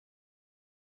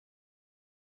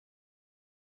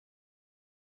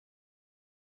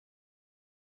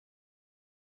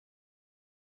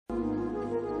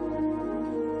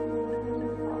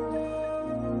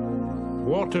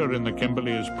water in the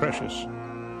Kimberley is precious,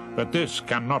 but this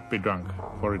cannot be drunk,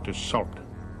 for it is salt.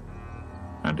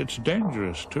 And it's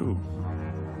dangerous, too.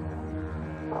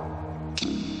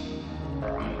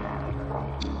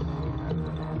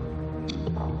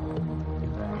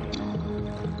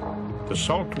 The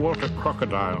saltwater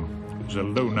crocodile is a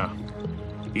loner.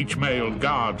 Each male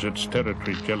guards its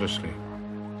territory jealously.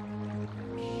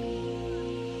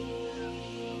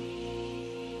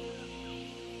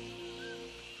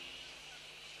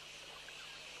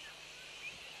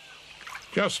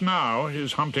 Just now,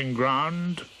 his hunting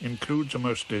ground includes a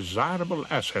most desirable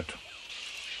asset.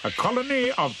 A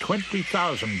colony of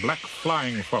 20,000 black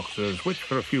flying foxes, which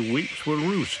for a few weeks will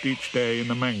roost each day in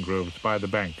the mangroves by the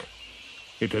bank.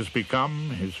 It has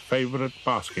become his favorite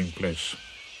basking place.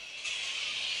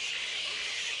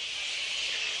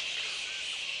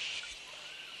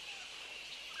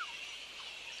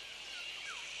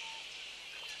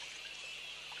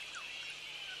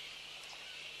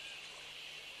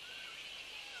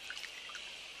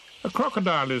 A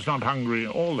crocodile is not hungry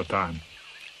all the time,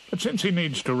 but since he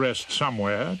needs to rest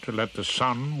somewhere to let the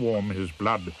sun warm his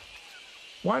blood,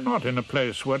 why not in a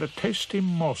place where a tasty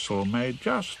morsel may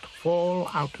just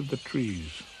fall out of the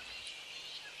trees?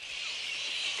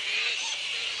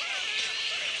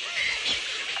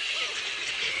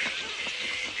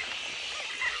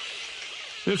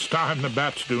 This time the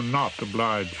bats do not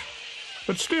oblige,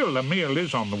 but still a meal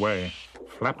is on the way,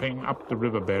 flapping up the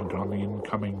riverbed on the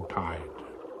incoming tide.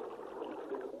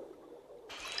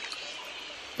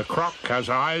 The croc has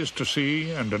eyes to see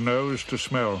and a nose to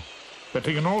smell, but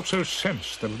he can also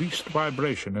sense the least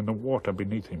vibration in the water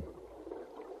beneath him.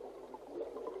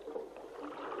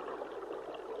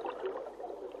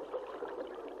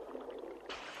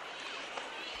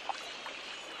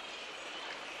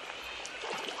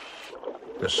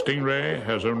 The stingray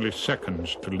has only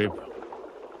seconds to live.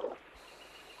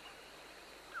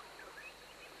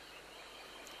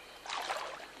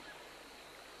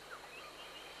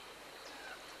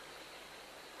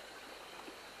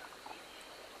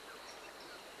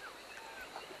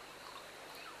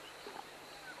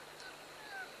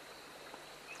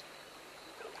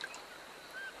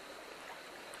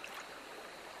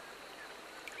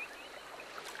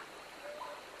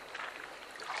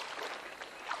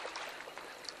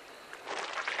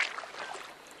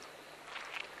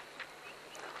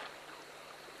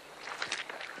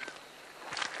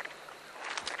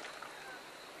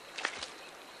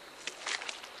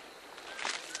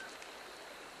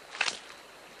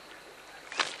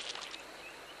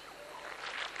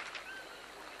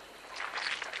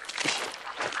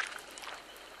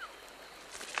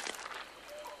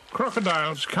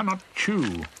 Crocodiles cannot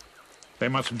chew. They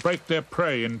must break their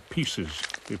prey in pieces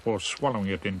before swallowing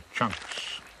it in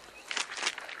chunks.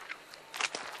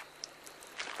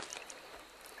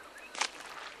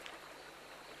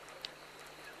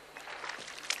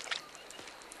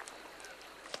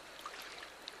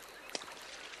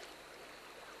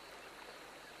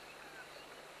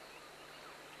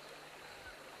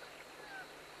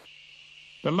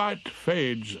 The light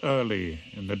fades early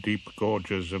in the deep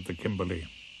gorges of the Kimberley.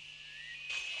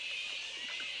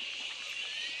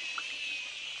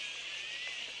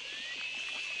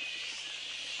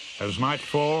 As night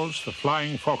falls, the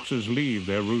flying foxes leave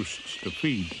their roosts to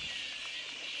feed.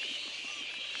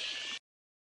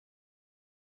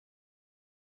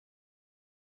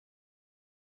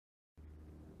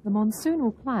 The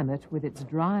monsoonal climate, with its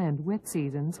dry and wet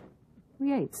seasons,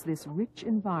 creates this rich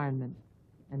environment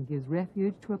and gives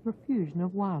refuge to a profusion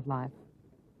of wildlife,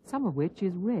 some of which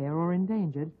is rare or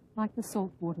endangered, like the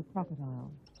saltwater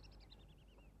crocodile.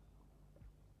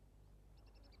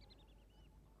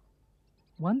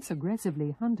 Once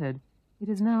aggressively hunted, it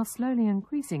is now slowly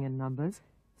increasing in numbers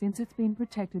since it's been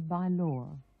protected by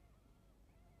law.